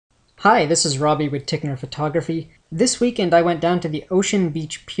Hi, this is Robbie with Tickner Photography. This weekend I went down to the Ocean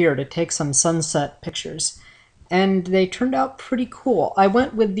Beach Pier to take some sunset pictures, and they turned out pretty cool. I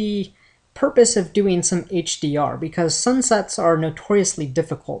went with the purpose of doing some HDR because sunsets are notoriously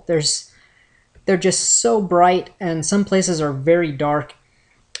difficult. They're just so bright, and some places are very dark.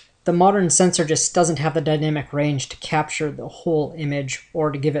 The modern sensor just doesn't have the dynamic range to capture the whole image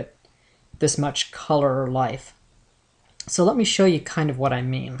or to give it this much color or life. So let me show you kind of what I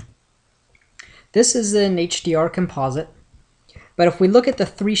mean. This is an HDR composite, but if we look at the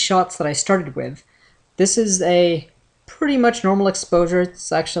three shots that I started with, this is a pretty much normal exposure.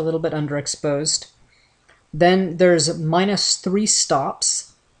 It's actually a little bit underexposed. Then there's -3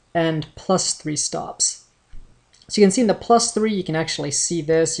 stops and +3 stops. So you can see in the +3 you can actually see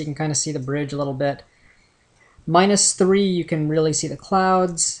this. You can kind of see the bridge a little bit. -3 you can really see the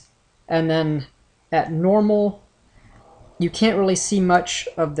clouds. And then at normal you can't really see much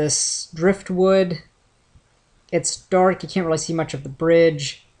of this driftwood. It's dark, you can't really see much of the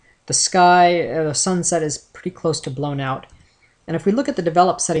bridge. The sky, the sunset is pretty close to blown out. And if we look at the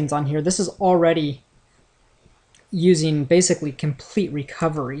develop settings on here, this is already using basically complete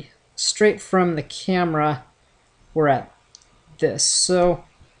recovery. Straight from the camera, we're at this. So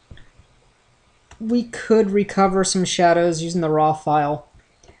we could recover some shadows using the raw file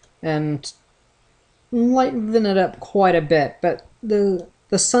and lighten it up quite a bit, but the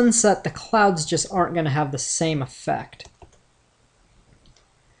sunset, the clouds just aren't going to have the same effect.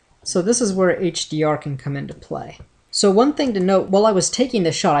 So this is where HDR can come into play. So one thing to note, while I was taking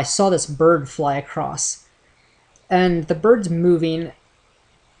this shot, I saw this bird fly across, and the bird's moving,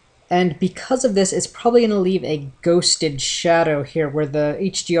 and because of this, it's probably going to leave a ghosted shadow here where the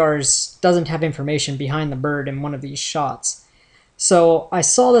HDR doesn't have information behind the bird in one of these shots. So I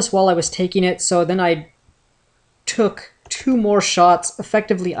saw this while I was taking it, so then I took 2 more shots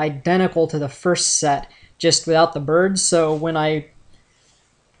effectively identical to the first set, just without the birds. So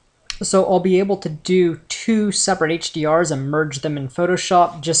I'll be able to do 2 separate HDRs and merge them in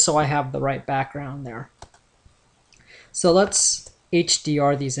Photoshop just so I have the right background there. So let's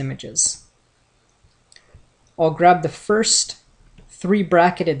HDR these images. I'll grab the first 3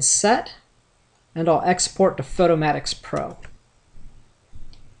 bracketed set and I'll export to Photomatix Pro.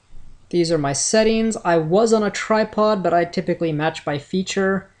 These are my settings. I was on a tripod, but I typically match by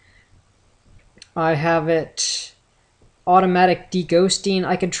feature. I have it automatic deghosting.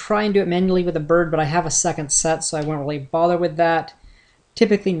 I could try and do it manually with a bird, but I have a second set, so I won't really bother with that.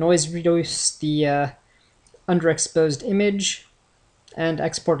 Typically noise reduce the underexposed image and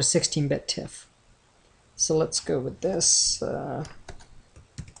export to 16-bit TIFF. So let's go with this.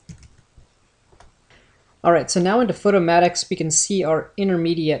 Alright, so now into Photomatix, we can see our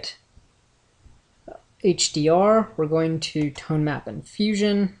intermediate HDR. We're going to tone map in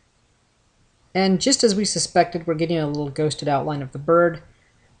Fusion, and just as we suspected, we're getting a little ghosted outline of the bird,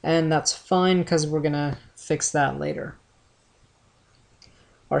 and that's fine because we're gonna fix that later.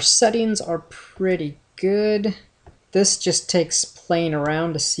 Our settings are pretty good. This just takes playing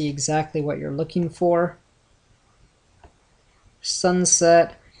around to see exactly what you're looking for.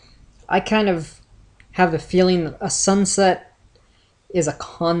 Sunset, I kind of have the feeling that a sunset is a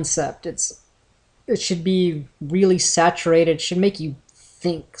concept. It should be really saturated. It should make you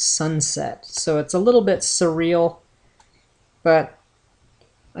think sunset. So it's a little bit surreal, but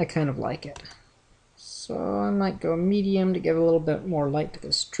I kind of like it. So I might go medium to give a little bit more light to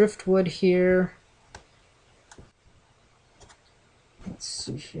this driftwood here. Let's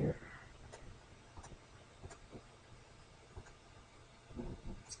see here.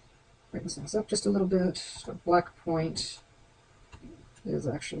 Brighten things up just a little bit. So black point is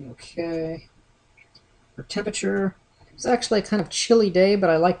actually okay. For temperature, it's actually a kind of chilly day, but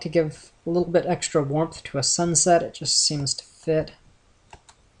I like to give a little bit extra warmth to a sunset. It just seems to fit.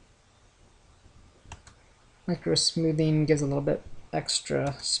 Micro smoothing gives a little bit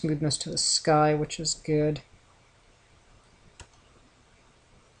extra smoothness to the sky, which is good.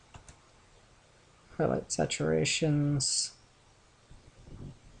 Highlight saturations.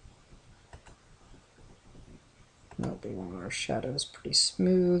 Nope, we want our shadows pretty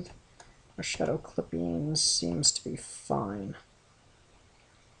smooth. Our shadow clipping seems to be fine.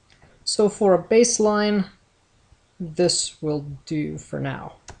 So for a baseline, this will do for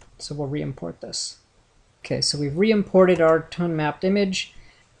now. So we'll re-import this. Okay, so we've re-imported our tone mapped image.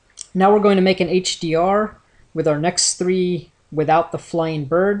 Now we're going to make an HDR with our next 3 without the flying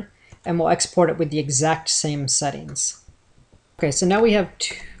bird, and we'll export it with the exact same settings. Okay, so now we have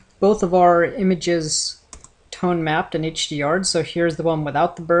both of our images tone mapped and HDR'd. So here's the one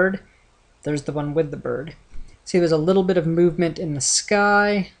without the bird. There's the one with the bird. See, there's a little bit of movement in the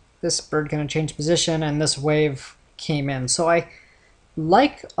sky. this bird kind of changed position and this wave came in. So I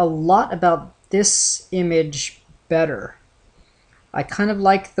like a lot about this image better. I kind of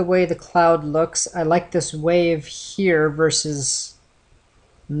like the way the cloud looks. I like this wave here versus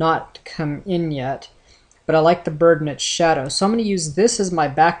not come in yet, but I like the bird and its shadow. So I'm going to use this as my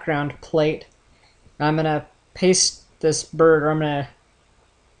background plate. I'm going to paste this bird, or I'm going to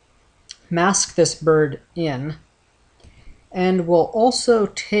mask this bird in. And we'll also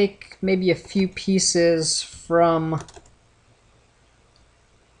take maybe a few pieces from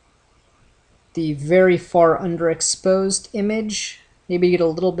the very far underexposed image. Maybe get a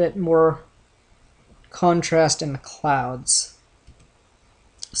little bit more contrast in the clouds.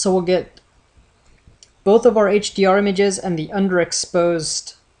 So we'll get both of our HDR images and the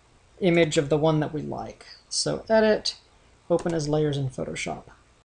underexposed image of the one that we like. So edit, open as layers in Photoshop.